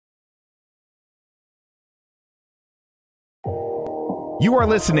You are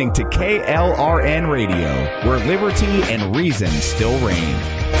listening to KLRN Radio, where liberty and reason still reign.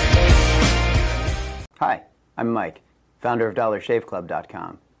 Hi, I'm Mike, founder of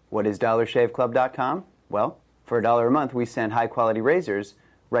DollarShaveClub.com. What is DollarShaveClub.com? Well, for $1 a month, we send high-quality razors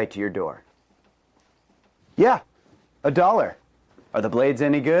right to your door. Yeah, $1. Are the blades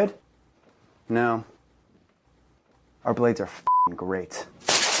any good? No. Our blades are f***ing great.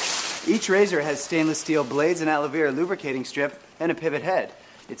 Each razor has stainless steel blades, an aloe vera lubricating strip, and a pivot head.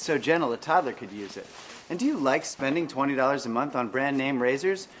 It's so gentle a toddler could use it. And do you like spending $20 a month on brand name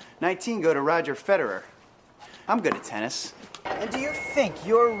razors? 19 go to Roger Federer. I'm good at tennis. And do you think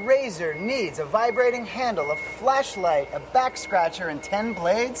your razor needs a vibrating handle, a flashlight, a back scratcher, and 10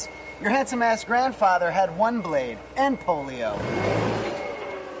 blades? Your handsome-ass grandfather had 1 blade and polio.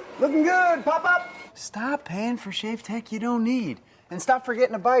 Looking good, pop up! Stop paying for shave tech you don't need. And stop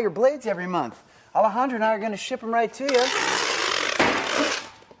forgetting to buy your blades every month. Alejandro and I are going to ship them right to you.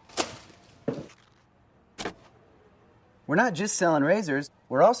 We're not just selling razors,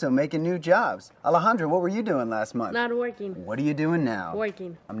 we're also making new jobs. Alejandro, what were you doing last month? Not working. What are you doing now?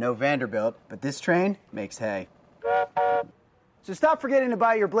 Working. I'm no Vanderbilt, but this train makes hay. So stop forgetting to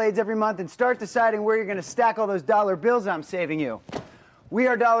buy your blades every month and start deciding where you're going to stack all those dollar bills I'm saving you. We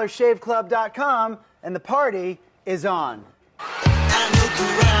are DollarShaveClub.com, and the party is on. I know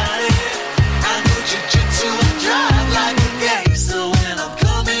karate, I know jiu-jitsu, and drive like a gangster when I'm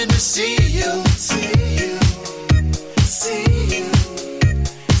coming to see you, see you, see you,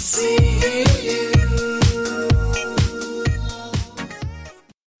 see you.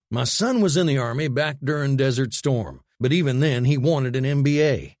 My son was in the Army back during Desert Storm, but even then he wanted an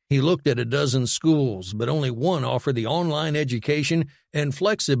MBA. He looked at a dozen schools, but only one offered the online education and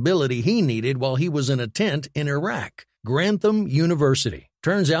flexibility he needed while he was in a tent in Iraq. Grantham University.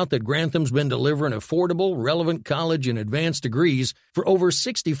 Turns out that Grantham's been delivering affordable, relevant college and advanced degrees for over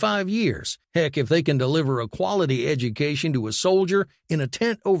 65 years. Heck, if they can deliver a quality education to a soldier in a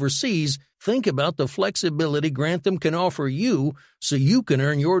tent overseas, think about the flexibility Grantham can offer you so you can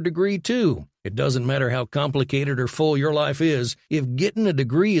earn your degree too. It doesn't matter how complicated or full your life is, if getting a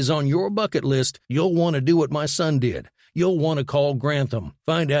degree is on your bucket list, you'll want to do what my son did. You'll want to call Grantham.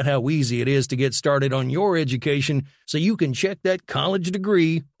 Find out how easy it is to get started on your education so you can check that college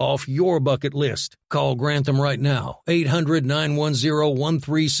degree off your bucket list. Call Grantham right now,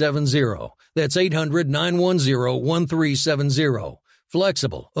 800-910-1370. That's 800-910-1370.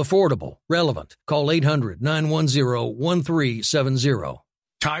 Flexible, affordable, relevant. Call 800-910-1370.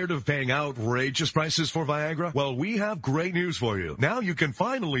 Tired of paying outrageous prices for Viagra? Well, we have great news for you. Now you can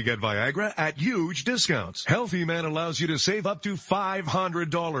finally get Viagra at huge discounts. Healthy Man allows you to save up to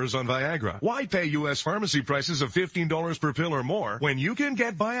 $500 on Viagra. Why pay U.S. pharmacy prices of $15 per pill or more when you can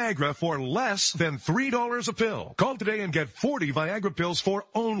get Viagra for less than $3 a pill? Call today and get 40 Viagra pills for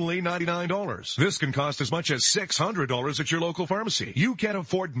only $99. This can cost as much as $600 at your local pharmacy. You can't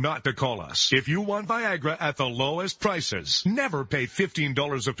afford not to call us. If you want Viagra at the lowest prices, never pay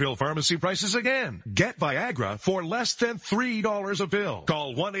 $15 a pill pharmacy prices again. Get Viagra for less than $3 a pill.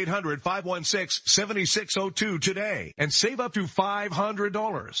 Call 1-800-516-7602 today and save up to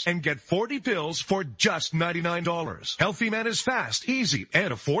 $500 and get 40 pills for just $99. Healthy Man is fast, easy,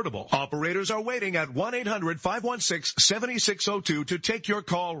 and affordable. Operators are waiting at 1-800-516-7602 to take your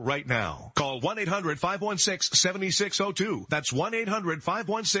call right now. Call 1-800-516-7602. That's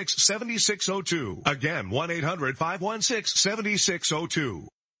 1-800-516-7602. Again, 1-800-516-7602.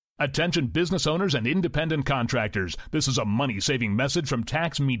 Attention business owners and independent contractors. This is a money-saving message from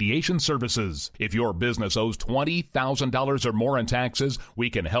Tax Mediation Services. If your business owes $20,000 or more in taxes,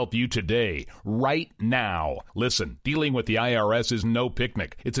 we can help you today, right now. Listen, dealing with the IRS is no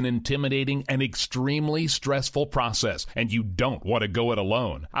picnic. It's an intimidating and extremely stressful process, and you don't want to go it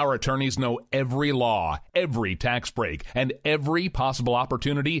alone. Our attorneys know every law, every tax break, and every possible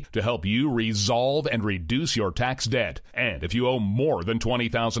opportunity to help you resolve and reduce your tax debt. And if you owe more than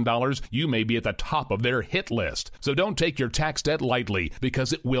 $20,000, you may be at the top of their hit list. So don't take your tax debt lightly,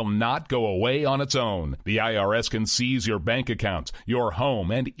 because it will not go away on its own. The IRS can seize your bank accounts, your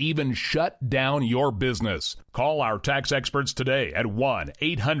home, and even shut down your business. Call our tax experts today at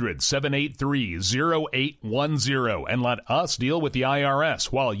 1-800-783-0810 and let us deal with the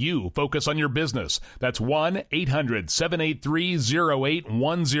IRS while you focus on your business. That's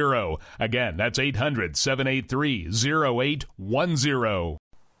 1-800-783-0810. Again, that's 800-783-0810.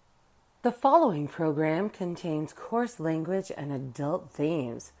 The following program contains coarse language and adult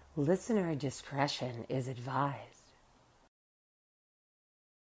themes. Listener discretion is advised.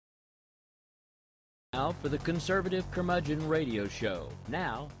 Now for the Conservative Curmudgeon Radio Show.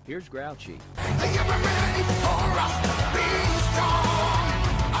 Now, here's Grouchy.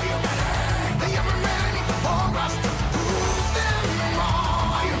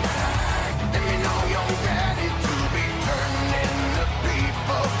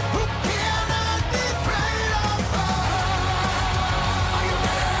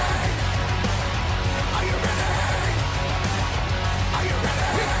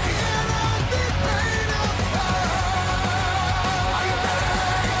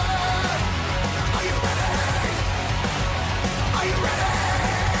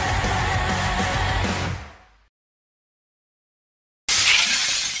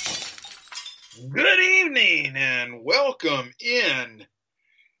 Good evening and welcome in.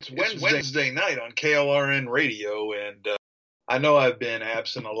 It's Wednesday night on KLRN Radio, and I know I've been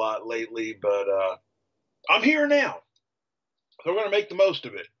absent a lot lately, but I'm here now. So we're going to make the most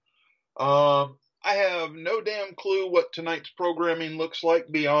of it. I have no damn clue what tonight's programming looks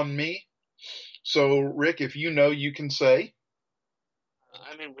like beyond me. So, Rick, if you know, you can say.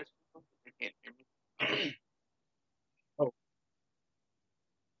 I'm in Whisper. You can't hear me.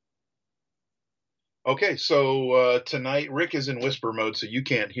 Okay, so tonight Rick is in whisper mode, so you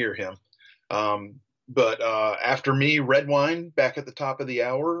can't hear him. But after me, Red Wine back at the top of the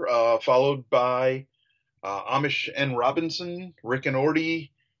hour, followed by Amish and Robinson, Rick and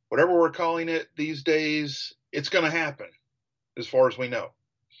Orty, whatever we're calling it these days. It's going to happen, as far as we know.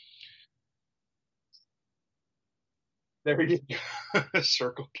 There you go.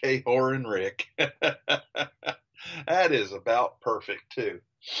 Circle K, Whore, and Rick. That is about perfect, too.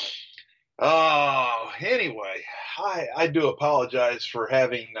 Anyway, I do apologize for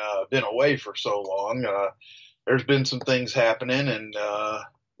having been away for so long. There's been some things happening, and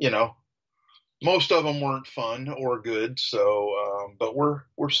most of them weren't fun or good. So, but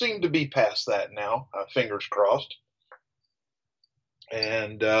we're seem to be past that now. Fingers crossed,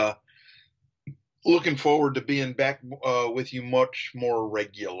 and looking forward to being back with you much more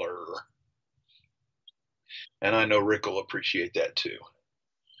regular. And I know Rick will appreciate that too.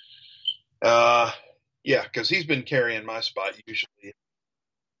 Yeah, because he's been carrying my spot usually.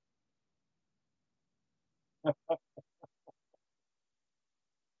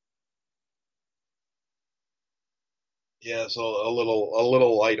 Yeah, so a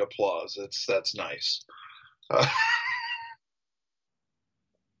little light applause. That's nice. I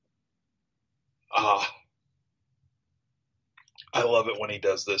love it when he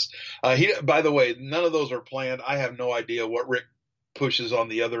does this. By the way, none of those are planned. I have no idea what Rick pushes on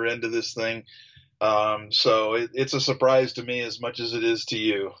the other end of this thing. So it's a surprise to me as much as it is to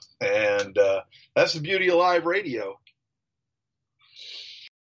you. And that's the beauty of live radio.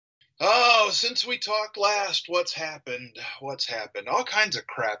 Oh, since we talked last, what's happened? All kinds of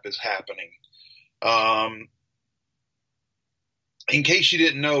crap is happening. In case you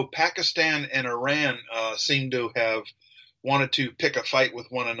didn't know, Pakistan and Iran seem to have wanted to pick a fight with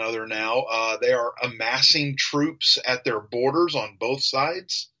one another now. They are amassing troops at their borders on both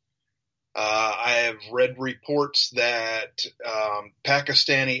sides. I have read reports that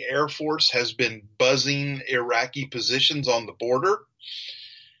Pakistani Air Force has been buzzing Iraqi positions on the border.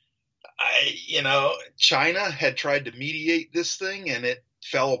 China had tried to mediate this thing and it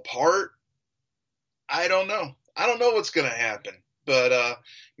fell apart. I don't know. I don't know what's going to happen, but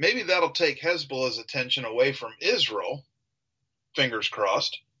maybe that'll take Hezbollah's attention away from Israel. Fingers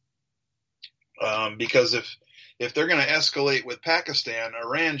crossed. Because if they're going to escalate with Pakistan,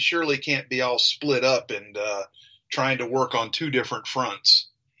 Iran surely can't be all split up and trying to work on two different fronts.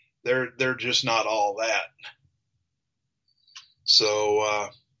 They're just not all that. So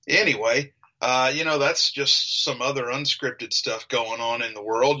anyway, that's just some other unscripted stuff going on in the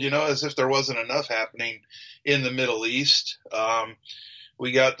world, as if there wasn't enough happening in the Middle East.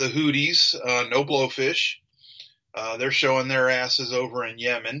 We got the Houthis, no blowfish. They're showing their asses over in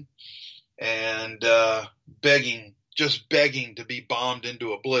Yemen and begging to be bombed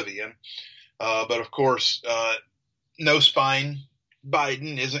into oblivion. But of course, no spine.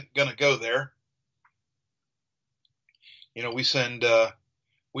 Biden isn't going to go there. We send up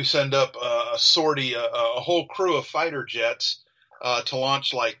a sortie, a whole crew of fighter jets to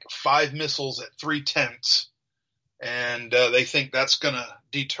launch like 5 missiles at 3 tenths, and they think that's going to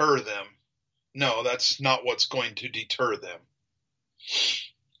deter them. No, that's not what's going to deter them.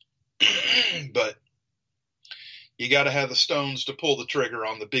 But you got to have the stones to pull the trigger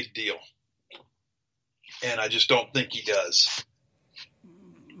on the big deal. And I just don't think he does.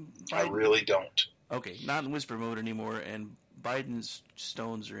 I really don't. Okay, not in whisper mode anymore, and Biden's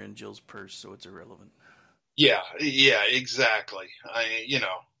stones are in Jill's purse, so it's irrelevant. Yeah, exactly.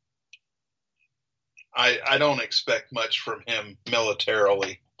 I don't expect much from him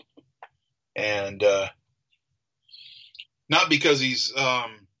militarily, and not because he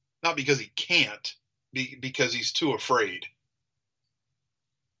can't, because he's too afraid.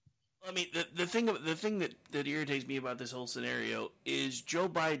 I mean, the thing that irritates me about this whole scenario is Joe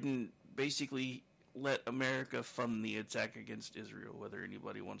Biden basically let America fund the attack against Israel, whether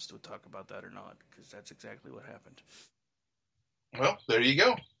anybody wants to talk about that or not, because that's exactly what happened. Well, there you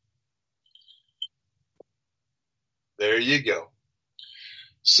go. There you go.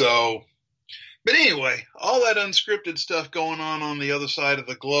 So, but anyway, all that unscripted stuff going on the other side of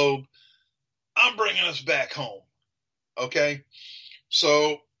the globe, I'm bringing us back home. Okay?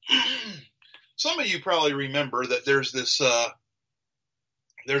 So, some of you probably remember that there's this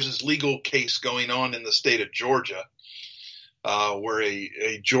legal case going on in the state of Georgia, where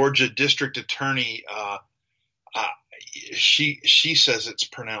a Georgia district attorney, she says it's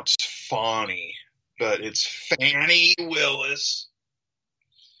pronounced Fani, but it's Fani Willis.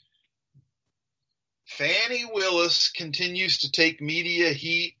 Fani Willis continues to take media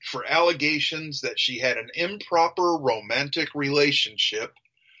heat for allegations that she had an improper romantic relationship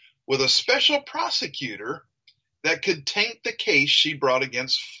with a special prosecutor that could taint the case she brought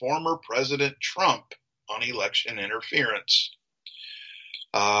against former President Trump on election interference.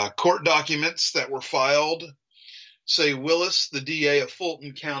 Court documents that were filed say Willis, the DA of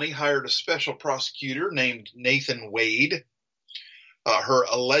Fulton County, hired a special prosecutor named Nathan Wade, her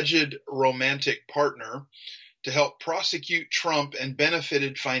alleged romantic partner, to help prosecute Trump, and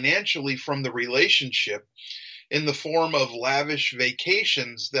benefited financially from the relationship in the form of lavish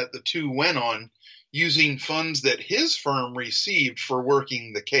vacations that the two went on using funds that his firm received for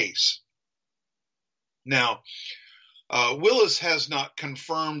working the case. Now, Willis has not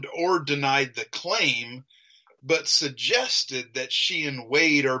confirmed or denied the claim, but suggested that she and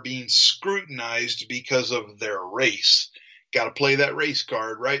Wade are being scrutinized because of their race. Got to play that race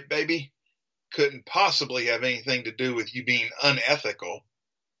card, right, baby? Couldn't possibly have anything to do with you being unethical.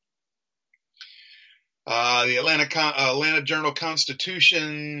 The Atlanta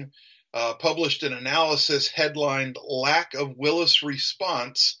Journal-Constitution published an analysis headlined "Lack of Willis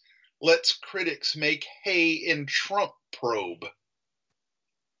Response Lets Critics Make Hay in Trump Probe."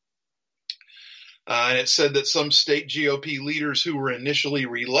 And it said that some state GOP leaders who were initially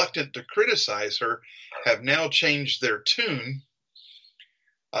reluctant to criticize her have now changed their tune.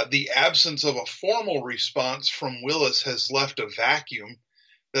 The absence of a formal response from Willis has left a vacuum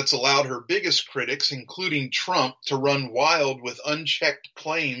that's allowed her biggest critics, including Trump, to run wild with unchecked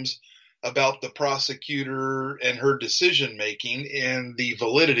claims about the prosecutor and her decision-making and the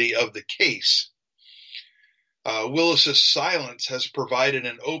validity of the case. Willis's silence has provided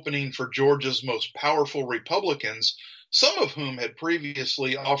an opening for Georgia's most powerful Republicans, some of whom had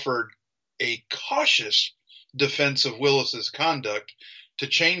previously offered a cautious defense of Willis's conduct, to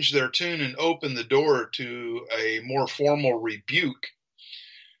change their tune and open the door to a more formal rebuke,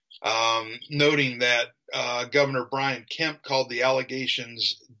 noting that Governor Brian Kemp called the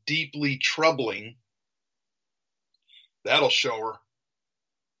allegations deeply troubling. That'll show her.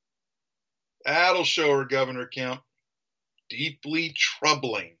 That'll show her, Governor Kemp. Deeply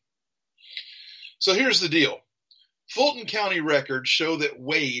troubling. So here's the deal. Fulton County records show that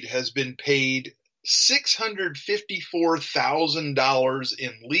Wade has been paid $654,000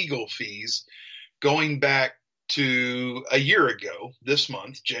 in legal fees going back to a year ago this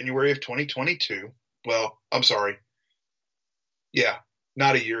month, January of 2022. Well, I'm sorry. Yeah,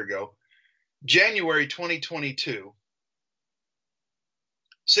 not a year ago. January 2022.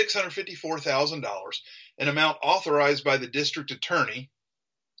 $654,000, an amount authorized by the district attorney,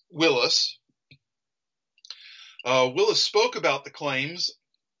 Willis. Willis spoke about the claims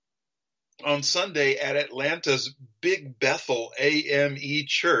on Sunday at Atlanta's Big Bethel AME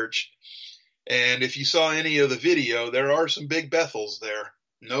Church. And if you saw any of the video, there are some Big Bethels there.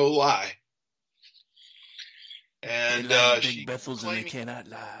 No lie. And they like Big Bethels and they cannot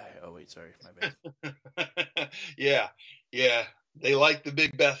lie. Oh, wait, sorry. My bad. Yeah. They like the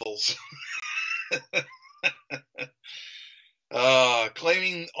Big Bethels.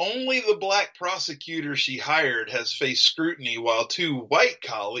 Claiming only the black prosecutor she hired has faced scrutiny while two white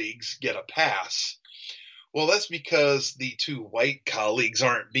colleagues get a pass. Well, that's because the two white colleagues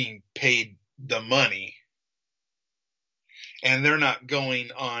aren't being paid the money. And they're not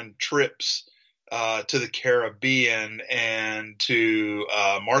going on trips to the Caribbean and to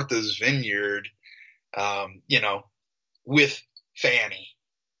Martha's Vineyard, with Fanny.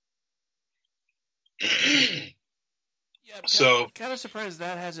 Yeah, I'm kind of surprised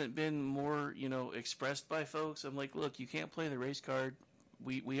that hasn't been more, expressed by folks. I'm like, look, you can't play the race card.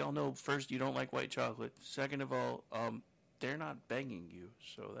 we all know, first, you don't like white chocolate. Second of all, they're not banging you,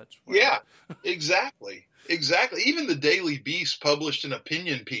 so that's why. Yeah, exactly. Exactly. Even the Daily Beast published an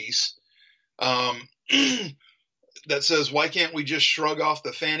opinion piece that says, why can't we just shrug off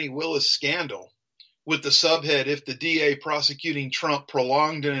the Fani Willis scandal? With the subhead, if the DA prosecuting Trump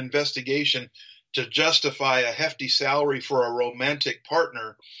prolonged an investigation to justify a hefty salary for a romantic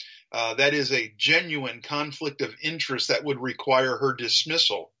partner, that is a genuine conflict of interest that would require her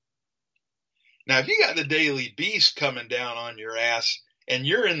dismissal. Now, if you got the Daily Beast coming down on your ass and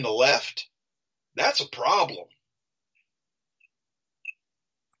you're in the left, that's a problem.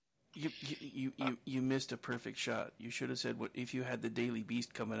 You missed a perfect shot. You should have said, "What if you had the Daily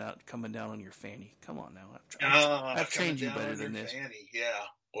Beast coming down on your fanny?" Come on now, I've trained you better than this. Fanny. Yeah,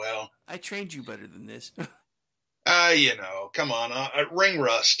 well, I trained you better than this. Come on, ring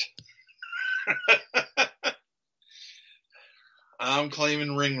rust. I'm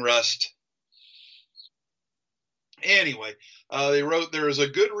claiming ring rust. Anyway, they wrote, there is a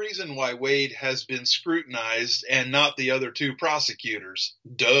good reason why Wade has been scrutinized and not the other two prosecutors.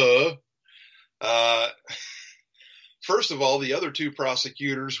 Duh. First of all, the other two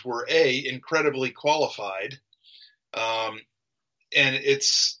prosecutors were incredibly qualified. And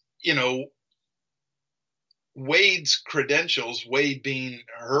it's, Wade's credentials, Wade being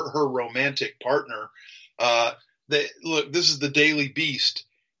her romantic partner. Look, this is the Daily Beast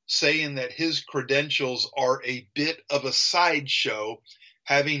saying that his credentials are a bit of a sideshow,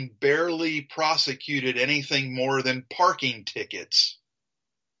 having barely prosecuted anything more than parking tickets.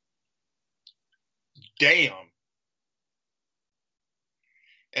 Damn.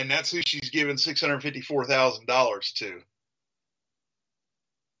 And that's who she's given $654,000 to.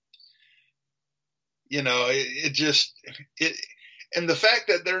 And the fact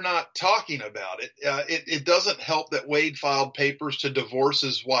that they're not talking about it, it doesn't help that Wade filed papers to divorce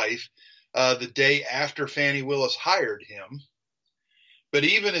his wife the day after Fani Willis hired him. But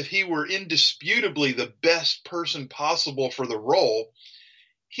even if he were indisputably the best person possible for the role,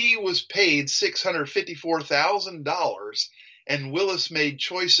 he was paid $654,000, and Willis made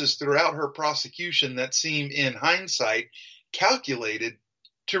choices throughout her prosecution that seem, in hindsight, calculated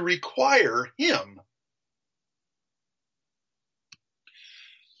to require him.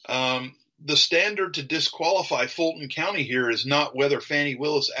 The standard to disqualify Fulton County here is not whether Fani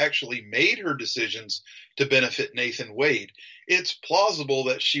Willis actually made her decisions to benefit Nathan Wade. It's plausible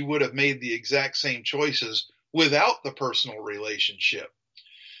that she would have made the exact same choices without the personal relationship.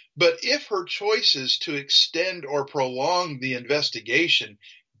 But if her choices to extend or prolong the investigation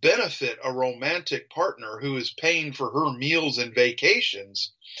benefit a romantic partner who is paying for her meals and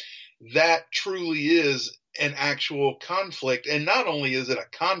vacations, that truly is an actual conflict. And not only is it a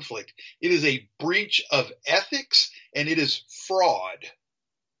conflict, it is a breach of ethics, and it is fraud.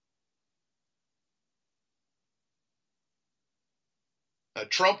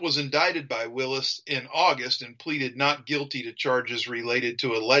 Trump was indicted by Willis in August and pleaded not guilty to charges related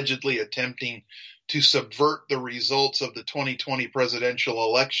to allegedly attempting to subvert the results of the 2020 presidential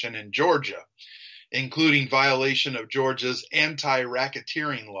election in Georgia, including violation of Georgia's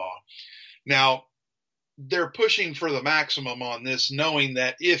anti-racketeering law. Now, they're pushing for the maximum on this, knowing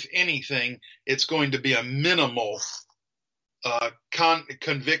that, if anything, it's going to be a minimal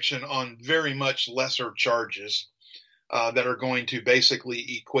conviction on very much lesser charges that are going to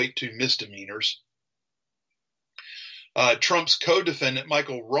basically equate to misdemeanors. Trump's co-defendant,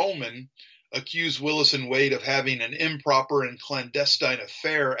 Michael Roman, accused Willis and Wade of having an improper and clandestine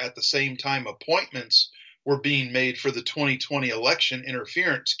affair at the same time appointments were being made for the 2020 election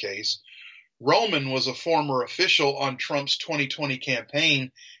interference case. Roman was a former official on Trump's 2020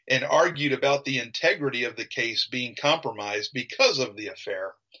 campaign and argued about the integrity of the case being compromised because of the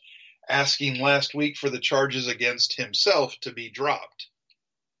affair, asking last week for the charges against himself to be dropped.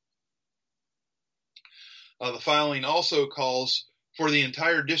 The filing also calls for the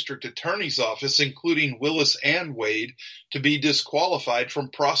entire district attorney's office, including Willis and Wade, to be disqualified from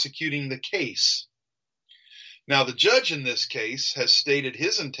prosecuting the case. Now, the judge in this case has stated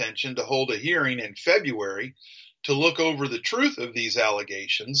his intention to hold a hearing in February to look over the truth of these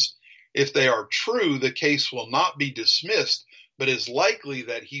allegations. If they are true, the case will not be dismissed, but is likely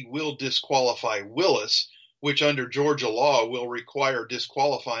that he will disqualify Willis, which under Georgia law will require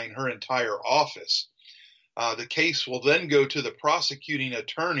disqualifying her entire office. The case will then go to the prosecuting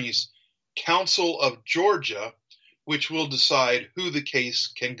attorney's Council of Georgia, which will decide who the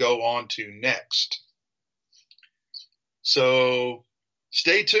case can go on to next. So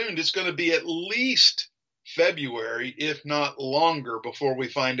stay tuned. It's going to be at least February, if not longer, before we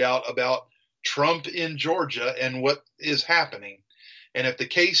find out about Trump in Georgia and what is happening. And if the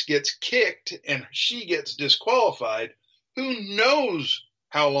case gets kicked and she gets disqualified, who knows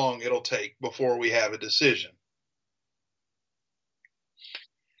how long it'll take before we have a decision.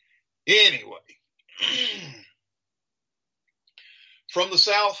 Anyway, from the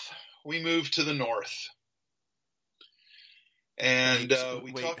south, we move to the north. And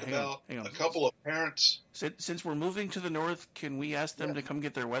we talk about a couple of parents. Since we're moving to the north, can we ask them to come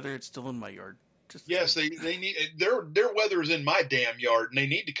get their weather? It's still in my yard. Yes, they need their weather is in my damn yard, and they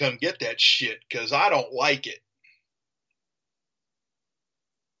need to come get that shit because I don't like it.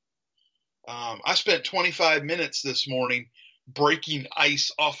 I spent 25 minutes this morning breaking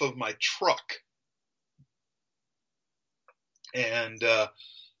ice off of my truck, and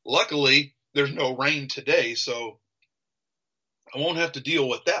luckily there's no rain today, so I won't have to deal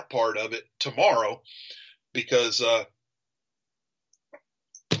with that part of it tomorrow because,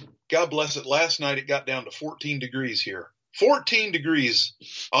 God bless it, last night it got down to 14 degrees here. 14 degrees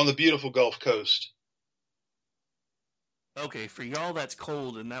on the beautiful Gulf Coast. Okay, for y'all that's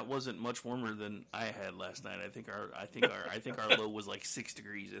cold, and that wasn't much warmer than I had last night. I think our low was like 6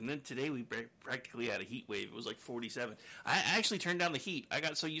 degrees, and then today we practically had a heat wave. It was like 47. I actually turned down the heat. I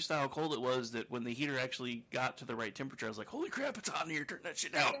got so used to how cold it was that when the heater actually got to the right temperature, I was like, "Holy crap, it's hot in here! Turn that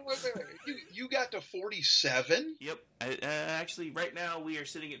shit down." You got to 47? Yep. Actually, right now we are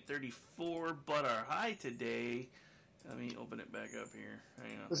sitting at 34, but our high today. Let me open it back up here.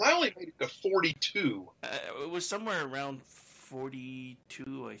 Hang on. Because I only made it to 42. It was somewhere around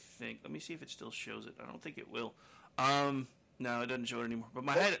 42, I think. Let me see if it still shows it. I don't think it will. No, it doesn't show it anymore. But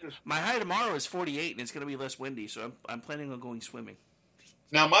my high tomorrow is 48, and it's going to be less windy, so I'm planning on going swimming.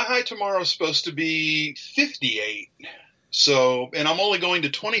 Now, my high tomorrow is supposed to be 58. So, and I'm only going to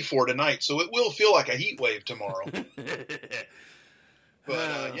 24 tonight, so it will feel like a heat wave tomorrow.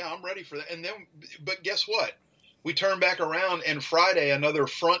 But, yeah, I'm ready for that. And then, but guess what? We turn back around, and Friday another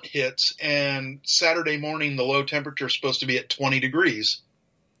front hits, and Saturday morning the low temperature is supposed to be at 20 degrees.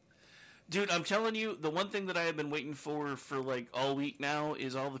 Dude, I'm telling you, the one thing that I have been waiting for like all week now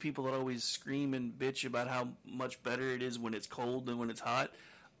is all the people that always scream and bitch about how much better it is when it's cold than when it's hot.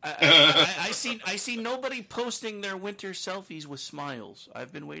 I see nobody posting their winter selfies with smiles.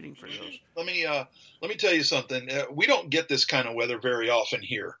 I've been waiting for those. Let me tell you something. We don't get this kind of weather very often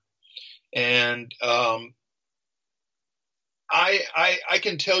here, and I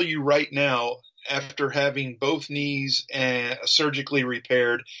can tell you right now, after having both knees surgically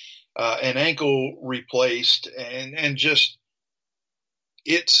repaired, an ankle replaced, and just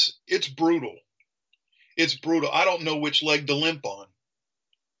it's brutal. It's brutal. I don't know which leg to limp on.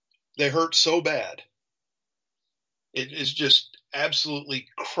 They hurt so bad. It is just absolutely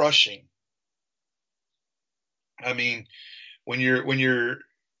crushing. I mean, when you're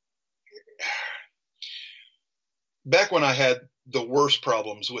back when I had the worst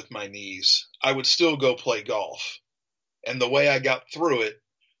problems with my knees, I would still go play golf. And the way I got through it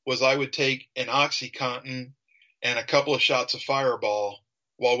was I would take an OxyContin and a couple of shots of Fireball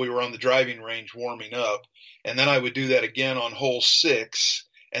while we were on the driving range warming up. And then I would do that again on hole 6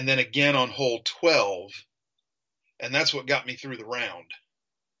 and then again on hole 12. And that's what got me through the round.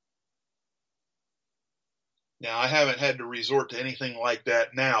 Now, I haven't had to resort to anything like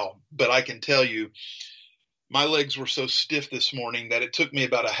that now, but I can tell you, my legs were so stiff this morning that it took me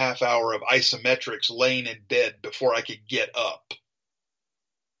about a half hour of isometrics laying in bed before I could get up.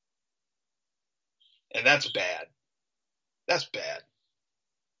 And that's bad. That's bad.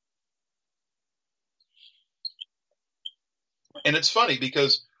 And it's funny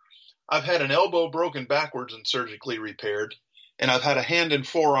because I've had an elbow broken backwards and surgically repaired, and I've had a hand and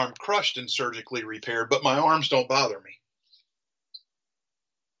forearm crushed and surgically repaired, but my arms don't bother me.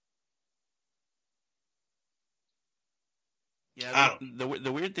 Yeah,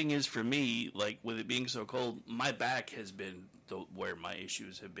 the weird thing is for me, like with it being so cold, my back has been where my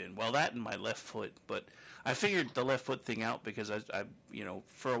issues have been. Well, that and my left foot, but I figured the left foot thing out because I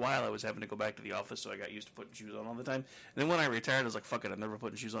for a while I was having to go back to the office, so I got used to putting shoes on all the time. And then when I retired, I was like, "Fuck it, I'm never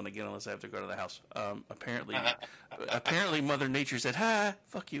putting shoes on again unless I have to go to the house." Apparently, Mother Nature said, "Ha,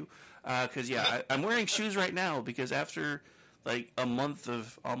 fuck you," because I'm wearing shoes right now because after like a month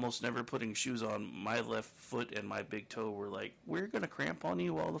of almost never putting shoes on, my left foot and my big toe were like, "We're gonna cramp on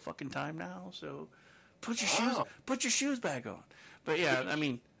you all the fucking time now, so put your shoes back on." But yeah, I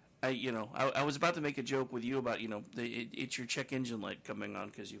mean, I was about to make a joke with you about it's your check engine light coming on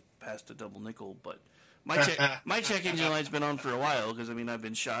because you passed a double nickel, but my check engine light's been on for a while because I've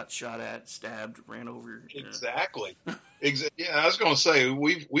been shot at, stabbed, ran over. Exactly. Yeah, I was going to say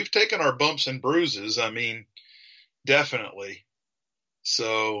we've taken our bumps and bruises. I mean, definitely.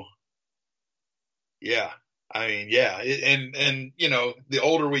 So, yeah, I mean, yeah. And, you know, the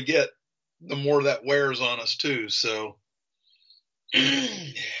older we get, the more that wears on us too. So, yeah,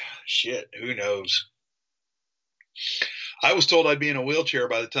 shit, who knows? I was told I'd be in a wheelchair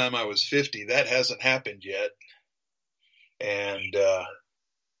by the time I was 50. That hasn't happened yet. And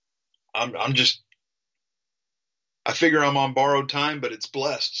I figure I'm on borrowed time, but it's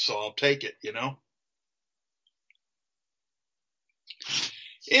blessed, so I'll take it, you know?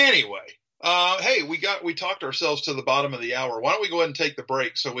 Anyway, hey, we talked ourselves to the bottom of the hour. Why don't we go ahead and take the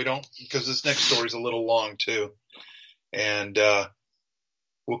break so we don't, because this next story's a little long too. And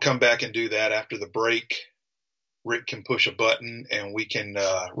we'll come back and do that after the break. Rick can push a button and we can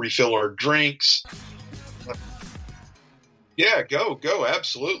refill our drinks. Yeah, go,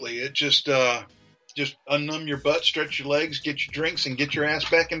 absolutely. It just unnumb your butt, stretch your legs, get your drinks, and get your ass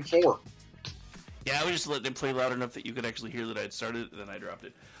back in 4. Yeah, I would just let them play loud enough that you could actually hear that I'd started, and then I dropped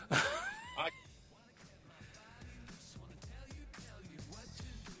it.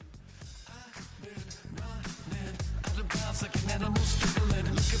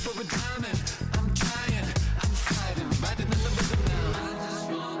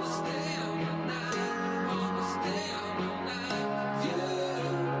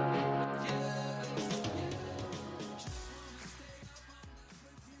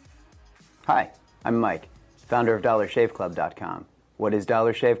 Hi, I'm Mike, founder of DollarShaveClub.com. What is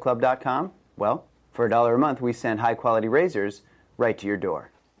DollarShaveClub.com? Well, for $1 a month, we send high-quality razors right to your door.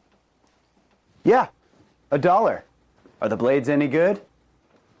 Yeah, $1. Are the blades any good?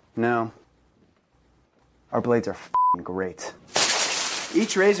 No. Our blades are f***ing great.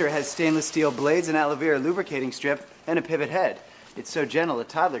 Each razor has stainless steel blades, an aloe vera lubricating strip, and a pivot head. It's so gentle a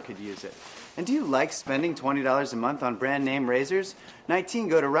toddler could use it. And do you like spending $20 a month on brand name razors? 19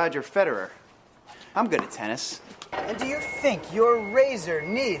 go to Roger Federer. I'm good at tennis. And do you think your razor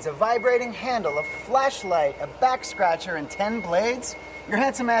needs a vibrating handle, a flashlight, a back scratcher, and 10 blades? Your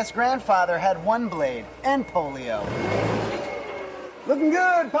handsome-ass grandfather had 1 blade and polio. Looking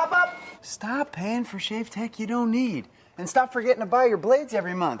good, pop-up! Stop paying for shave tech you don't need. And stop forgetting to buy your blades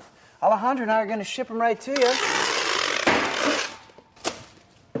every month. Alejandro and I are going to ship them right to you.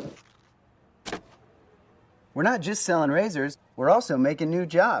 We're not just selling razors, we're also making new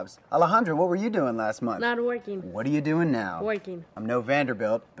jobs. Alejandro, what were you doing last month? Not working. What are you doing now? Working. I'm no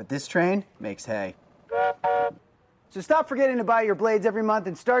Vanderbilt, but this train makes hay. So stop forgetting to buy your blades every month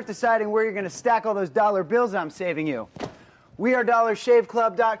and start deciding where you're going to stack all those dollar bills I'm saving you. We are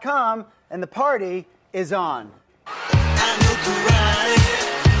DollarShaveClub.com, and the party is on. I know karate,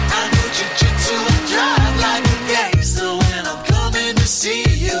 I know jiu-jitsu, I drive like a gangster when I'm coming to see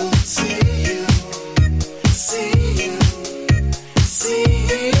you, see you.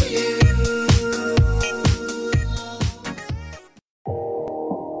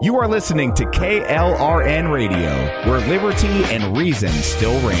 You are listening to KLRN Radio, where liberty and reason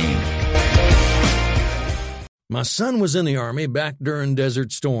still reign. My son was in the Army back during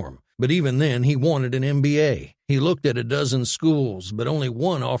Desert Storm, but even then he wanted an MBA. He looked at a dozen schools, but only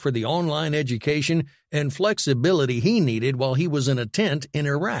one offered the online education and flexibility he needed while he was in a tent in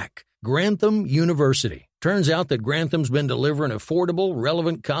Iraq, Grantham University. Turns out that Grantham's been delivering affordable,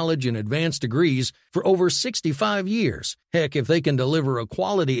 relevant college and advanced degrees for over 65 years. Heck, if they can deliver a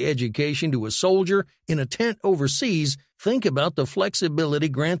quality education to a soldier in a tent overseas, think about the flexibility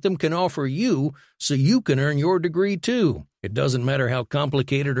Grantham can offer you so you can earn your degree too. It doesn't matter how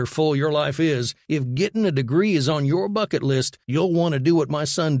complicated or full your life is. If getting a degree is on your bucket list, you'll want to do what my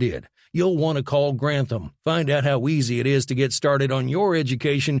son did. You'll want to call Grantham. Find out how easy it is to get started on your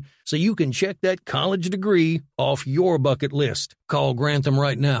education so you can check that college degree off your bucket list. Call Grantham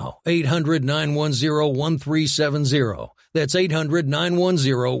right now, 800-910-1370. That's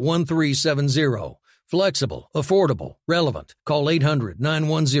 800-910-1370. Flexible, affordable, relevant. Call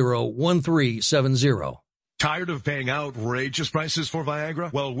 800-910-1370. Tired of paying outrageous prices for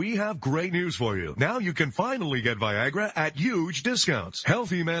Viagra? Well, we have great news for you. Now you can finally get Viagra at huge discounts.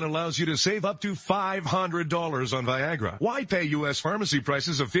 Healthy Man allows you to save up to $500 on Viagra. Why pay U.S. pharmacy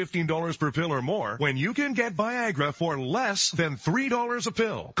prices of $15 per pill or more when you can get Viagra for less than $3 a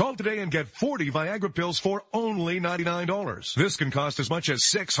pill? Call today and get 40 Viagra pills for only $99. This can cost as much as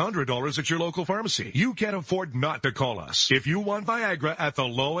 $600 at your local pharmacy. You can't afford not to call us. If you want Viagra at the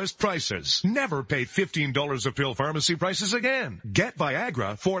lowest prices, never pay $15 $3 a pill pharmacy prices again. Get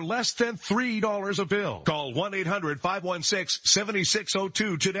Viagra for less than $3 a pill. Call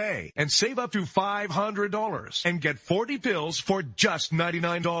 1-800-516-7602 today and save up to $500 and get 40 pills for just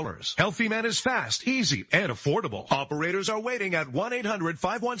 $99. Healthy Man is fast, easy, and affordable. Operators are waiting at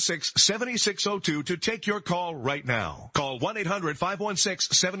 1-800-516-7602 to take your call right now. Call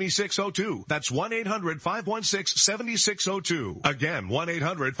 1-800-516-7602. That's 1-800-516-7602. Again,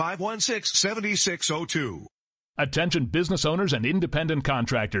 1-800-516-7602. Attention business owners and independent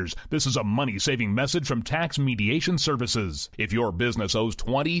contractors. This is a money-saving message from Tax Mediation Services. If your business owes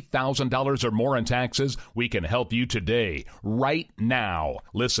 $20,000 or more in taxes, we can help you today, right now.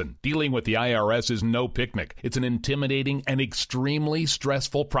 Listen, dealing with the IRS is no picnic. It's an intimidating and extremely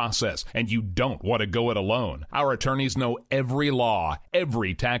stressful process, and you don't want to go it alone. Our attorneys know every law,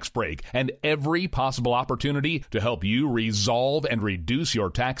 every tax break, and every possible opportunity to help you resolve and reduce your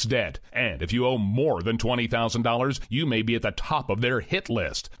tax debt. And if you owe more than $20,000, you may be at the top of their hit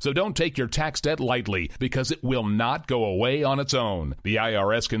list. So don't take your tax debt lightly, because it will not go away on its own. The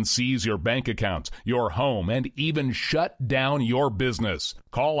IRS can seize your bank accounts, your home, and even shut down your business.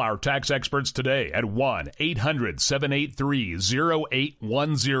 Call our tax experts today at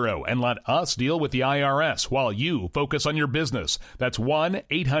 1-800-783-0810 and let us deal with the IRS while you focus on your business. That's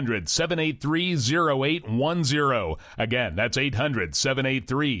 1-800-783-0810. Again, that's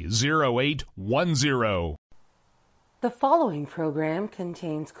 800-783-0810. The following program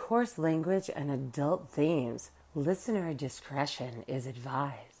contains coarse language and adult themes. Listener discretion is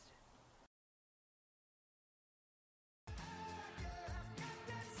advised.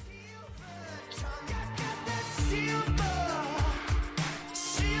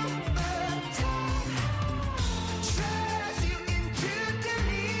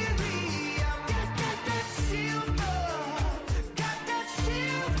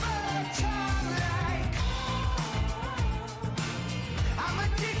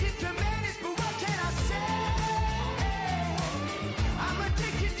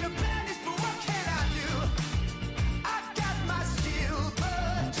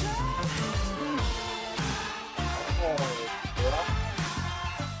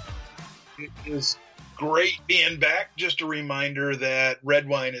 It is great being back. Just a reminder that Red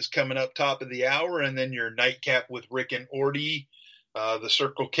Wine is coming up top of the hour, and then your nightcap with Rick and Orty, the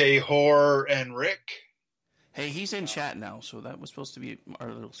Circle K Whore and Rick. Hey, he's in chat now, so that was supposed to be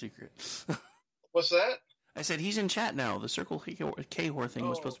our little secret. What's that? I said he's in chat now. The Circle K Whore thing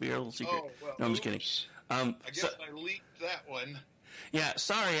was supposed to be our little secret. Well, no, I'm just kidding. I guess I leaked that one. Yeah,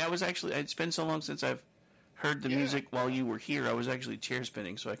 sorry. It's been so long since I've heard the music while you were here. I was actually chair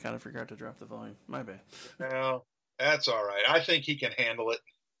spinning, so I kind of forgot to drop the volume. My bad. No, that's all right. I think he can handle it.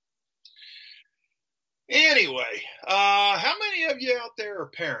 Anyway, how many of you out there are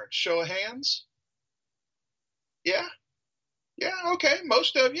parents? Show of hands. Yeah? Yeah, okay.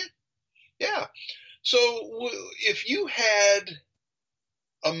 Most of you. Yeah. So if you had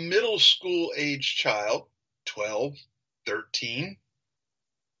a middle school age child, 12, 13,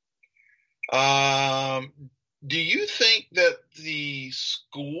 do you think that the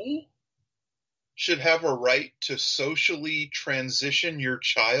school should have a right to socially transition your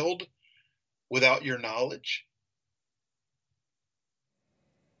child without your knowledge?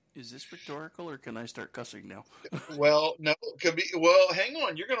 Is this rhetorical, or can I start cussing now? Well, no, it could be. Well, hang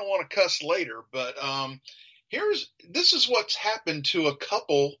on. You're going to want to cuss later, but this is what's happened to a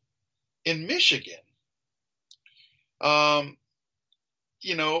couple in Michigan.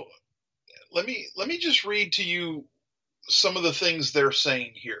 Let me just read to you some of the things they're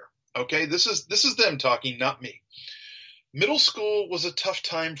saying here. Okay, this is them talking, not me. Middle school was a tough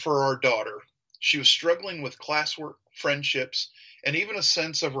time for our daughter. She was struggling with classwork, friendships, and even a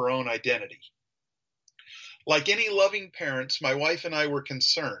sense of her own identity. Like any loving parents, my wife and I were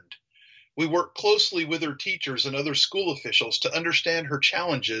concerned. We worked closely with her teachers and other school officials to understand her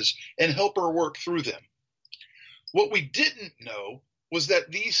challenges and help her work through them. What we didn't know was that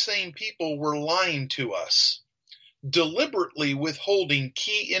these same people were lying to us, deliberately withholding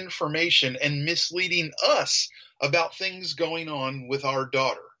key information and misleading us about things going on with our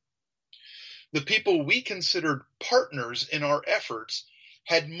daughter. The people we considered partners in our efforts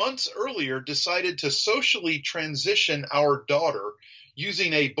had months earlier decided to socially transition our daughter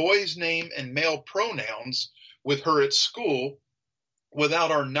using a boy's name and male pronouns with her at school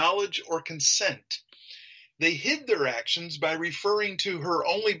without our knowledge or consent. They hid their actions by referring to her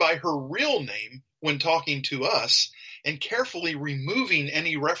only by her real name when talking to us and carefully removing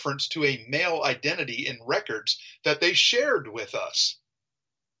any reference to a male identity in records that they shared with us.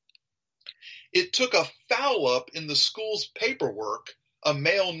 It took a foul-up in the school's paperwork, a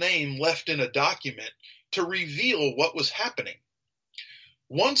male name left in a document, to reveal what was happening.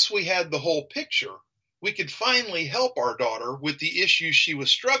 Once we had the whole picture, we could finally help our daughter with the issues she was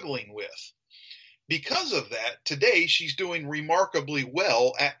struggling with. Because of that, today she's doing remarkably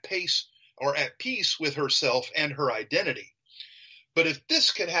well at peace with herself and her identity. But if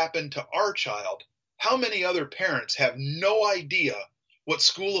this could happen to our child, how many other parents have no idea what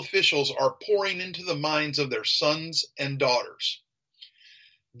school officials are pouring into the minds of their sons and daughters?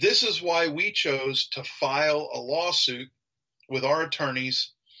 This is why we chose to file a lawsuit with our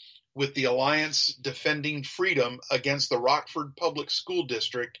attorneys with the Alliance Defending Freedom against the Rockford Public School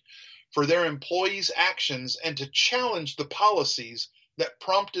District for their employees' actions and to challenge the policies that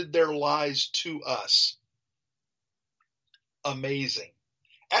prompted their lies to us. Amazing.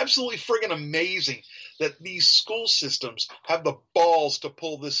 Absolutely friggin' amazing that these school systems have the balls to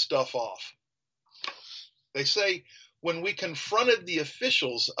pull this stuff off. They say when we confronted the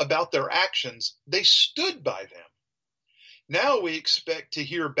officials about their actions, they stood by them. Now we expect to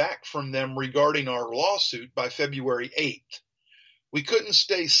hear back from them regarding our lawsuit by February 8th. We couldn't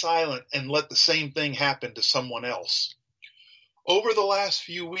stay silent and let the same thing happen to someone else. Over the last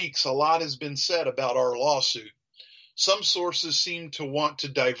few weeks, a lot has been said about our lawsuit. Some sources seem to want to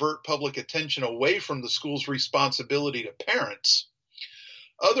divert public attention away from the school's responsibility to parents.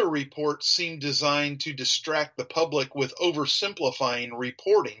 Other reports seem designed to distract the public with oversimplifying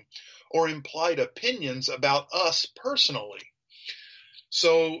reporting or implied opinions about us personally.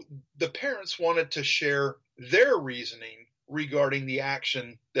 So the parents wanted to share their reasoning regarding the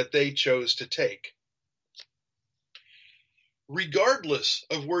action that they chose to take. Regardless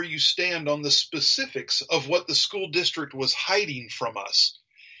of where you stand on the specifics of what the school district was hiding from us,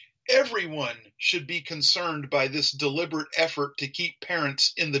 everyone should be concerned by this deliberate effort to keep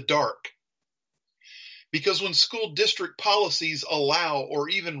parents in the dark. Because when school district policies allow or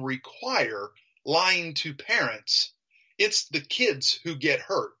even require lying to parents, it's the kids who get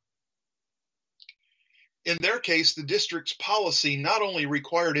hurt. In their case, the district's policy not only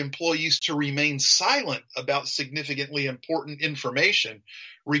required employees to remain silent about significantly important information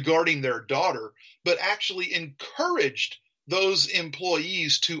regarding their daughter, but actually encouraged those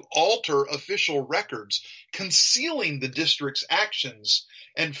employees to alter official records, concealing the district's actions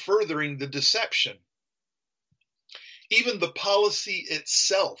and furthering the deception. Even the policy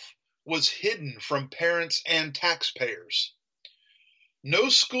itself was hidden from parents and taxpayers. No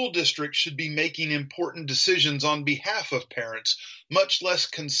school district should be making important decisions on behalf of parents, much less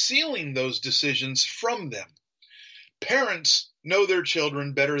concealing those decisions from them. Parents know their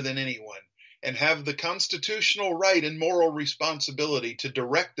children better than anyone and have the constitutional right and moral responsibility to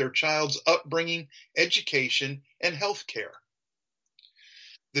direct their child's upbringing, education, and health care.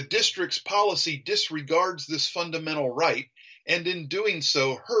 The district's policy disregards this fundamental right, and in doing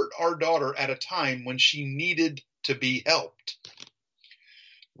so hurt our daughter at a time when she needed to be helped.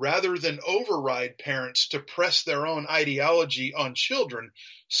 Rather than override parents to press their own ideology on children,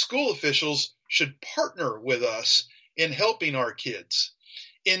 school officials should partner with us in helping our kids.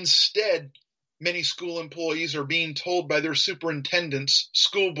 Instead, many school employees are being told by their superintendents,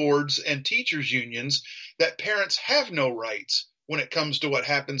 school boards, and teachers' unions that parents have no rights when it comes to what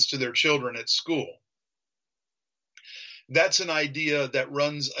happens to their children at school. That's an idea that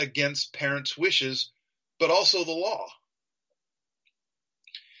runs against parents' wishes, but also the law.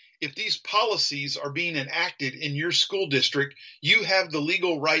 If these policies are being enacted in your school district, you have the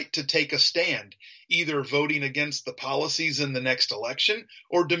legal right to take a stand, either voting against the policies in the next election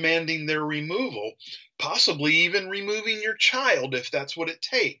or demanding their removal, possibly even removing your child if that's what it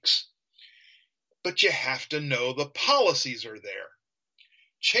takes. But you have to know the policies are there.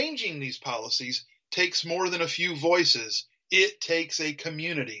 Changing these policies takes more than a few voices. It takes a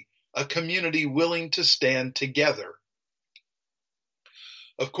community willing to stand together.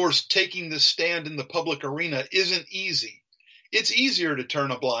 Of course, taking this stand in the public arena isn't easy. It's easier to turn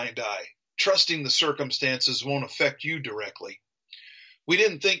a blind eye, trusting the circumstances won't affect you directly. We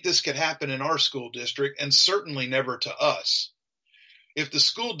didn't think this could happen in our school district, and certainly never to us. If the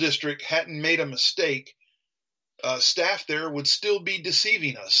school district hadn't made a mistake, staff there would still be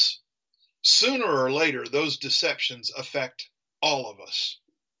deceiving us. Sooner or later, those deceptions affect all of us.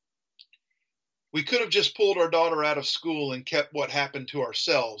 We could have just pulled our daughter out of school and kept what happened to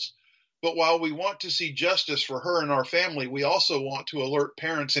ourselves. But while we want to see justice for her and our family, we also want to alert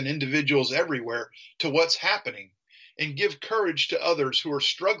parents and individuals everywhere to what's happening and give courage to others who are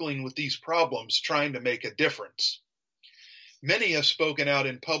struggling with these problems, trying to make a difference. Many have spoken out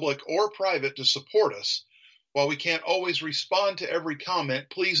in public or private to support us. While we can't always respond to every comment,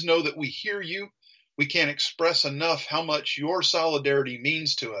 please know that we hear you. We can't express enough how much your solidarity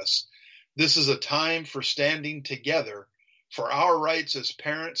means to us. This is a time for standing together for our rights as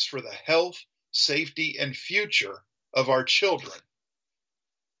parents, for the health, safety, and future of our children.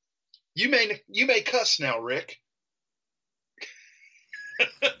 You may cuss now, Rick.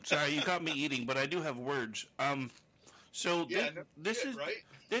 Sorry, you caught me eating, but I do have words.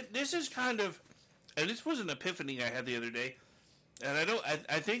 This is kind of, and this was an epiphany I had the other day, and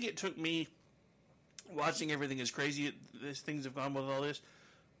I think it took me watching everything as crazy as things have gone with all this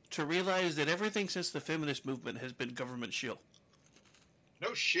to realize that everything since the feminist movement has been government shill.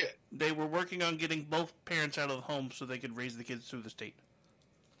 No shit. They were working on getting both parents out of the home so they could raise the kids through the state.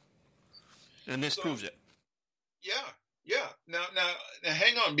 And this proves it. Yeah. Now,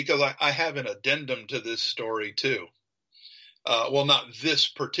 hang on, because I have an addendum to this story, too. Well, not this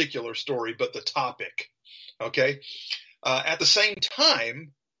particular story, but the topic. Okay? At the same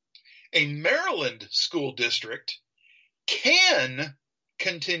time, a Maryland school district can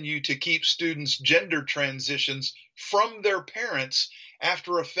continue to keep students' gender transitions from their parents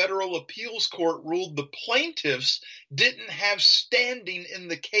after a federal appeals court ruled the plaintiffs didn't have standing in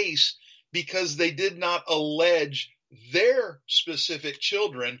the case because they did not allege their specific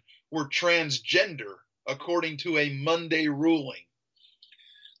children were transgender, according to a Monday ruling.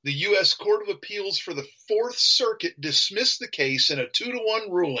 The U.S. Court of Appeals for the Fourth Circuit dismissed the case in a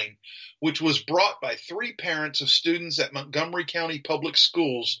 2-1 ruling, which was brought by 3 parents of students at Montgomery County Public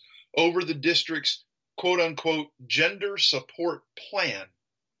Schools over the district's quote-unquote gender support plan.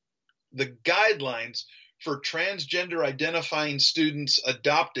 The guidelines for transgender identifying students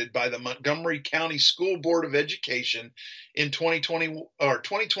adopted by the Montgomery County School Board of Education in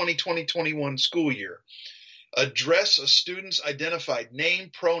 2020-2021 school year address a student's identified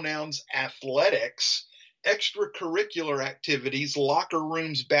name, pronouns, athletics, extracurricular activities, locker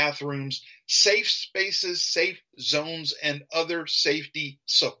rooms, bathrooms, safe spaces, safe zones, and other safety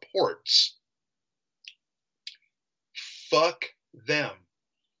supports. Fuck them.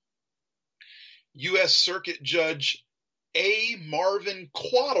 U.S. Circuit Judge A. Marvin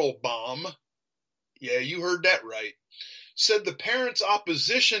Quattlebaum, yeah, you heard that right, said the parents'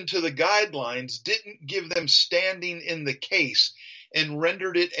 opposition to the guidelines didn't give them standing in the case and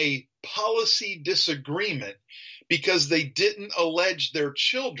rendered it a policy disagreement because they didn't allege their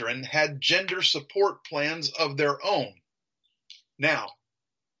children had gender support plans of their own. Now,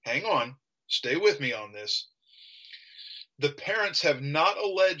 hang on, stay with me on this. The parents have not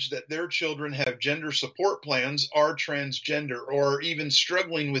alleged that their children have gender support plans, are transgender, or are even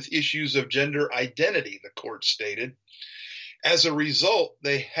struggling with issues of gender identity, the court stated. As a result,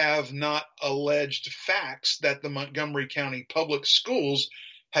 they have not alleged facts that the Montgomery County Public Schools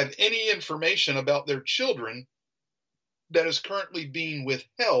have any information about their children that is currently being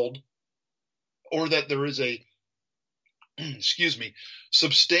withheld, or that there is a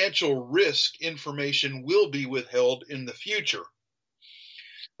substantial risk information will be withheld in the future.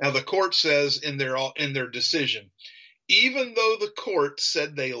 Now, the court says in their decision, even though the court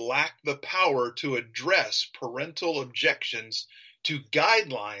said they lack the power to address parental objections to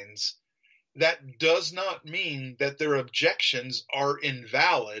guidelines, that does not mean that their objections are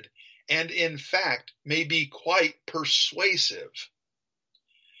invalid and, in fact, may be quite persuasive.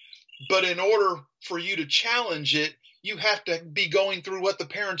 But in order for you to challenge it, you have to be going through what the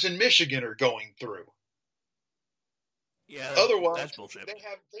parents in Michigan are going through. Yeah, otherwise that's bullshit. They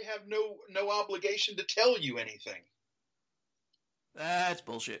have no obligation to tell you anything. That's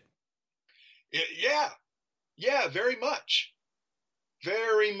bullshit. Yeah, very much.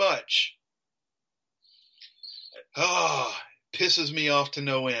 Very much. Pisses me off to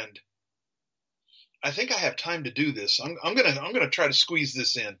no end. I think I have time to do this. I'm gonna try to squeeze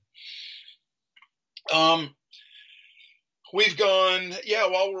this in. We've gone,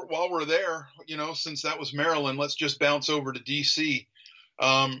 while we're there, since that was Maryland, let's just bounce over to DC,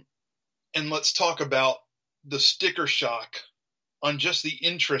 and let's talk about the sticker shock on just the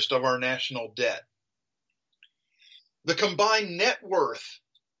interest of our national debt. The combined net worth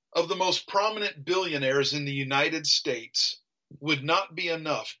of the most prominent billionaires in the United States would not be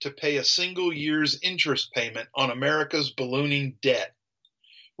enough to pay a single year's interest payment on America's ballooning debt,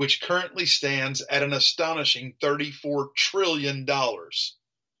 which currently stands at an astonishing $34 trillion. The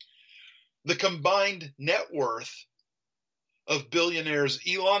combined net worth of billionaires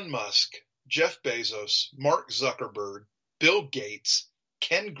Elon Musk, Jeff Bezos, Mark Zuckerberg, Bill Gates,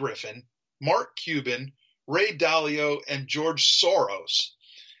 Ken Griffin, Mark Cuban, Ray Dalio, and George Soros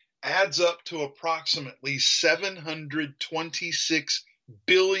adds up to approximately $726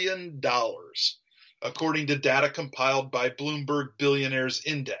 billion, according to data compiled by Bloomberg Billionaires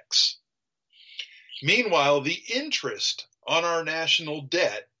Index. Meanwhile, the interest on our national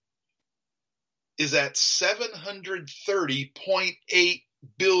debt is at $730.8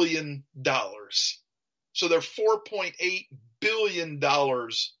 billion. So they're $4.8 billion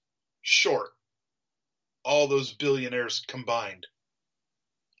short, all those billionaires combined.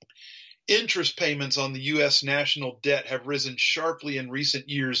 Interest payments on the U.S. national debt have risen sharply in recent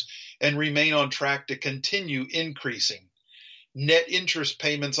years and remain on track to continue increasing. Net interest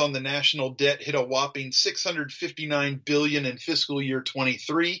payments on the national debt hit a whopping $659 billion in fiscal year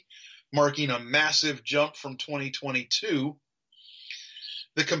 23, marking a massive jump from 2022.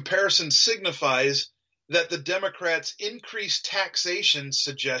 The comparison signifies that the Democrats' increased taxation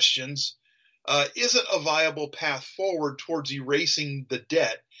suggestions isn't a viable path forward towards erasing the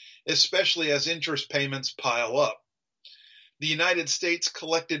debt, especially as interest payments pile up. The United States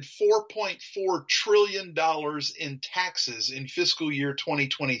collected $4.4 trillion in taxes in fiscal year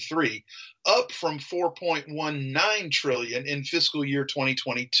 2023, up from $4.19 trillion in fiscal year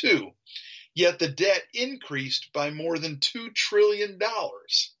 2022. Yet the debt increased by more than $2 trillion.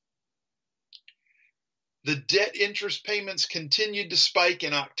 The debt interest payments continued to spike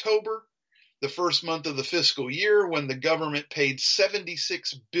in October, the first month of the fiscal year, when the government paid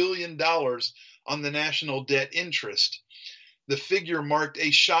 $76 billion on the national debt interest. The figure marked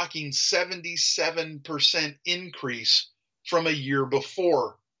a shocking 77% increase from a year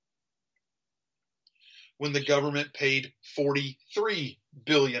before, when the government paid $43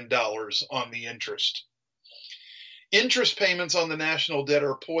 billion on the interest. Interest payments on the national debt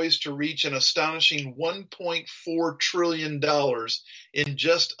are poised to reach an astonishing $1.4 trillion in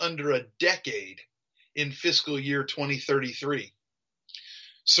just under a decade in fiscal year 2033,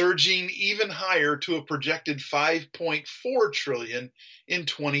 surging even higher to a projected $5.4 trillion in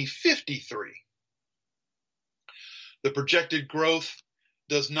 2053. The projected growth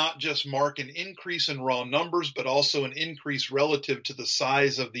does not just mark an increase in raw numbers, but also an increase relative to the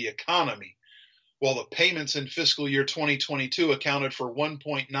size of the economy. While the payments in fiscal year 2022 accounted for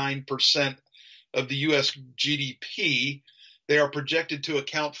 1.9% of the U.S. GDP, they are projected to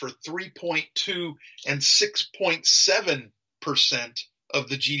account for 3.2 and 6.7% of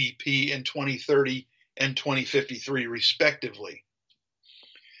the GDP in 2030 and 2053, respectively.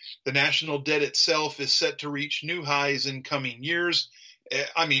 The national debt itself is set to reach new highs in coming years.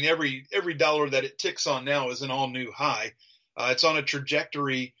 I mean, every dollar that it ticks on now is an all-new high. It's on a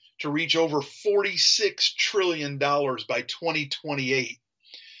trajectory to reach over $46 trillion by 2028,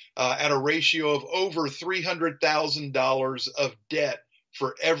 at a ratio of over $300,000 of debt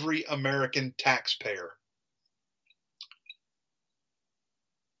for every American taxpayer.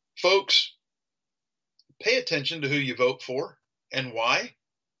 Folks, pay attention to who you vote for and why.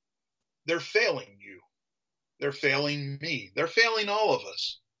 They're failing you. They're failing me. They're failing all of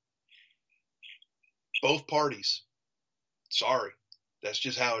us. Both parties. Sorry. That's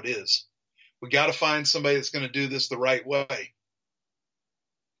just how it is. We got to find somebody that's going to do this the right way.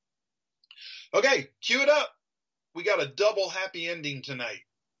 Okay, cue it up. We got a double happy ending tonight.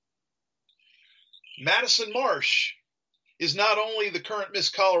 Madison Marsh is not only the current Miss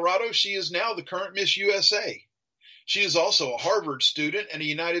Colorado, she is now the current Miss USA. She is also a Harvard student and a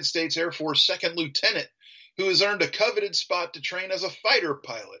United States Air Force second lieutenant who has earned a coveted spot to train as a fighter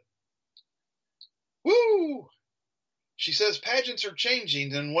pilot. Woo! She says pageants are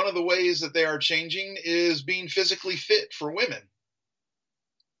changing, and one of the ways that they are changing is being physically fit for women.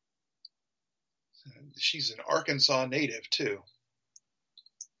 She's an Arkansas native, too.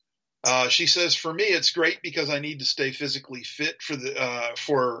 She says, for me, it's great because I need to stay physically fit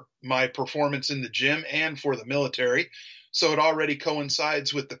for my performance in the gym and for the military, so it already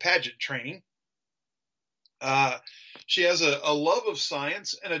coincides with the pageant training. She has a love of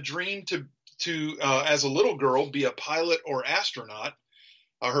science and a dream to as a little girl, be a pilot or astronaut.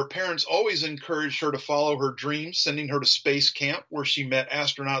 Her parents always encouraged her to follow her dreams, sending her to space camp where she met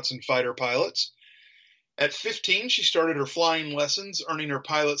astronauts and fighter pilots. At 15, she started her flying lessons, earning her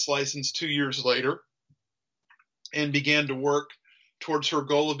pilot's license 2 years later, and began to work towards her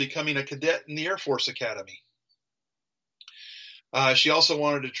goal of becoming a cadet in the Air Force Academy. She also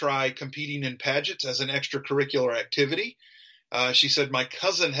wanted to try competing in pageants as an extracurricular activity. She said, my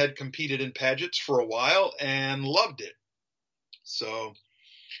cousin had competed in pageants for a while and loved it. So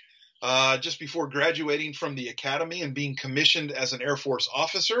just before graduating from the academy and being commissioned as an Air Force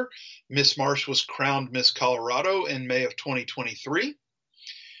officer, Miss Marsh was crowned Miss Colorado in May of 2023.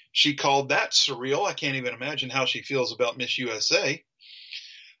 She called that surreal. I can't even imagine how she feels about Miss USA.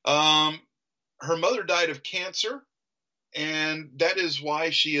 Her mother died of cancer, and that is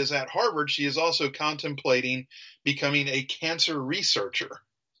why she is at Harvard. She is also contemplating becoming a cancer researcher.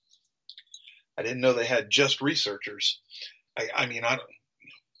 I didn't know they had just researchers. I mean,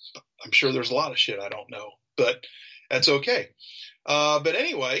 I'm sure there's a lot of shit I don't know, but that's okay. But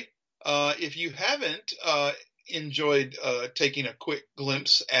anyway, if you haven't enjoyed taking a quick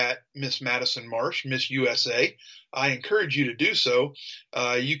glimpse at Miss Madison Marsh, Miss USA, I encourage you to do so.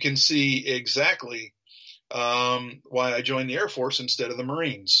 You can see exactly why I joined the Air Force instead of the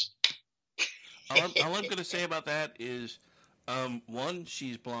Marines. All I'm going to say about that is, one,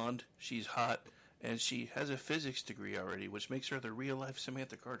 she's blonde, she's hot, and she has a physics degree already, which makes her the real-life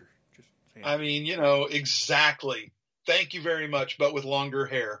Samantha Carter. Just saying. I mean, exactly. Thank you very much, but with longer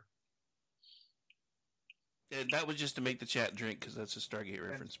hair. That was just to make the chat drink, because that's a Stargate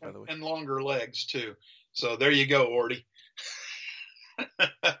reference, by the way. And longer legs, too. So there you go, Orty.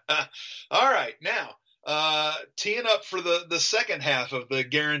 All right, now, teeing up for the second half of the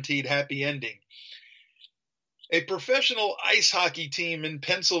guaranteed happy ending. A professional ice hockey team in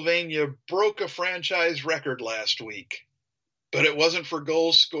Pennsylvania broke a franchise record last week, but it wasn't for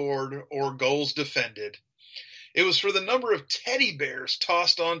goals scored or goals defended. It was for the number of teddy bears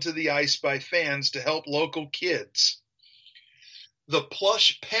tossed onto the ice by fans to help local kids. The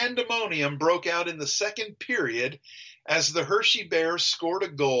plush pandemonium broke out in the second period as the Hershey Bears scored a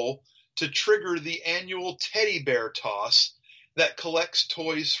goal to trigger the annual teddy bear toss that collects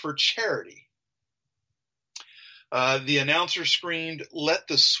toys for charity. The announcer screamed, "Let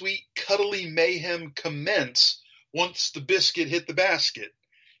the sweet, cuddly mayhem commence once the biscuit hit the basket."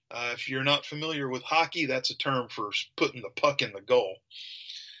 If you're not familiar with hockey, that's a term for putting the puck in the goal.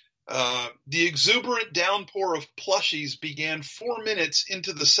 The exuberant downpour of plushies began 4 minutes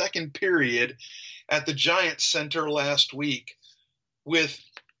into the second period at the Giants Center last week with,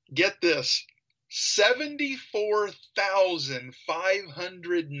 get this,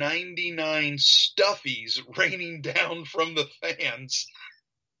 74,599 stuffies raining down from the fans.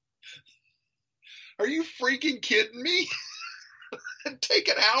 Are you freaking kidding me? It'd take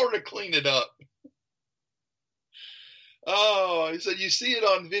an hour to clean it up. Oh, he said you see it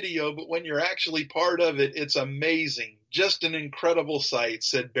on video, but when you're actually part of it, it's amazing. Just an incredible sight,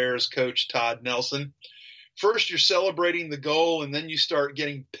 said Bears coach Todd Nelson. First, you're celebrating the goal, and then you start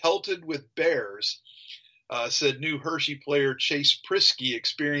getting pelted with bears, said new Hershey player Chase Prisky,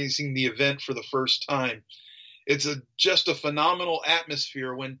 experiencing the event for the first time. It's just a phenomenal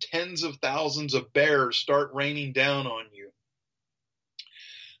atmosphere when tens of thousands of bears start raining down on you.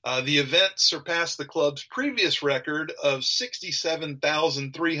 The event surpassed the club's previous record of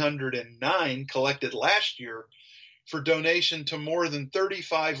 67,309 collected last year for donation to more than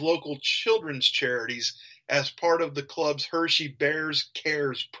 35 local children's charities as part of the club's Hershey Bears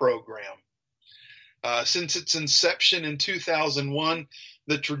Cares program. Since its inception in 2001,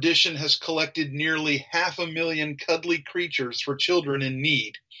 the tradition has collected nearly 500,000 cuddly creatures for children in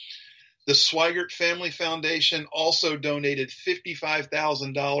need. The Swigert Family Foundation also donated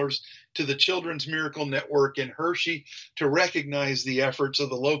 $55,000 to the Children's Miracle Network in Hershey to recognize the efforts of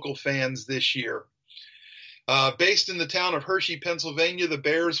the local fans this year. Based in the town of Hershey, Pennsylvania, the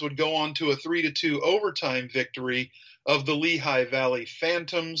Bears would go on to a 3-2 overtime victory of the Lehigh Valley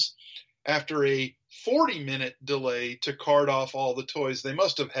Phantoms after a 40-minute delay to cart off all the toys. They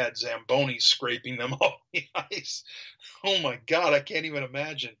must have had Zambonis scraping them off the ice. Oh, my God, I can't even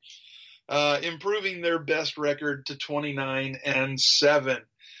imagine. Improving their best record to 29-7.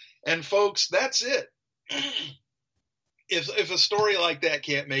 And folks, that's it. If a story like that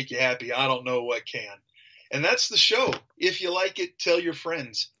can't make you happy, I don't know what can. And that's the show. If you like it, tell your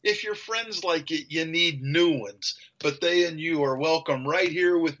friends. If your friends like it, you need new ones. But they and you are welcome right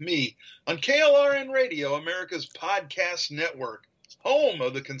here with me on KLRN Radio, America's podcast network, home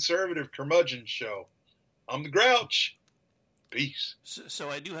of the Conservative Curmudgeon Show. I'm the Grouch. Peace. So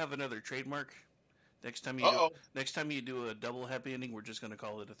I do have another trademark. Next time you do a double happy ending, we're just going to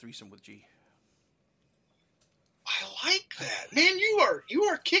call it a threesome with G. I like that, man. You are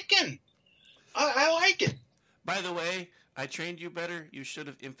kicking. I like it. By the way, I trained you better. You should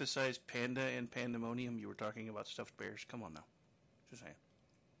have emphasized panda and pandemonium. You were talking about stuffed bears. Come on now, just saying.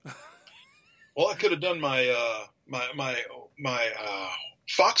 Well, I could have done my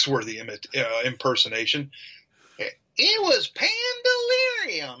Foxworthy impersonation. It was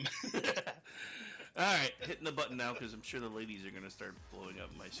Pandalirium. All right, hitting the button now because I'm sure the ladies are going to start blowing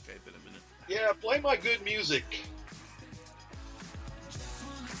up my Skype in a minute. Yeah, play my good music.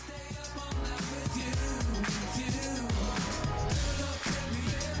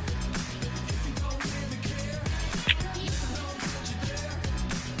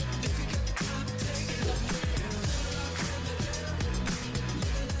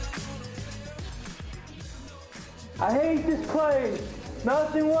 I hate this place.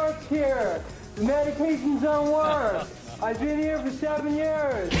 Nothing works here. The medications don't work. I've been here for 7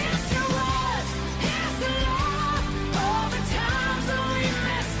 years. Here's to us, here's to love, all the times that we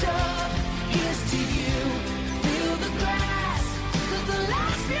messed up. Here's to you, feel the grass, 'cause the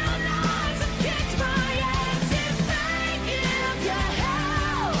last few nights have kicked my ass. If they give you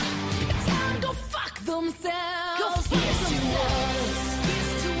hell, tell them go fuck themselves. Go fuck themselves.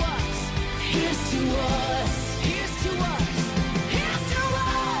 Here's to us, here's to us, here's to us, here's to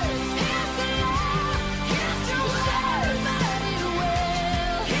us, here's to love, here's to everybody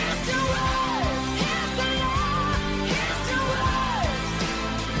well. Here's to us, here's to love, here's to us,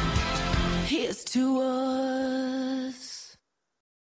 here's to us.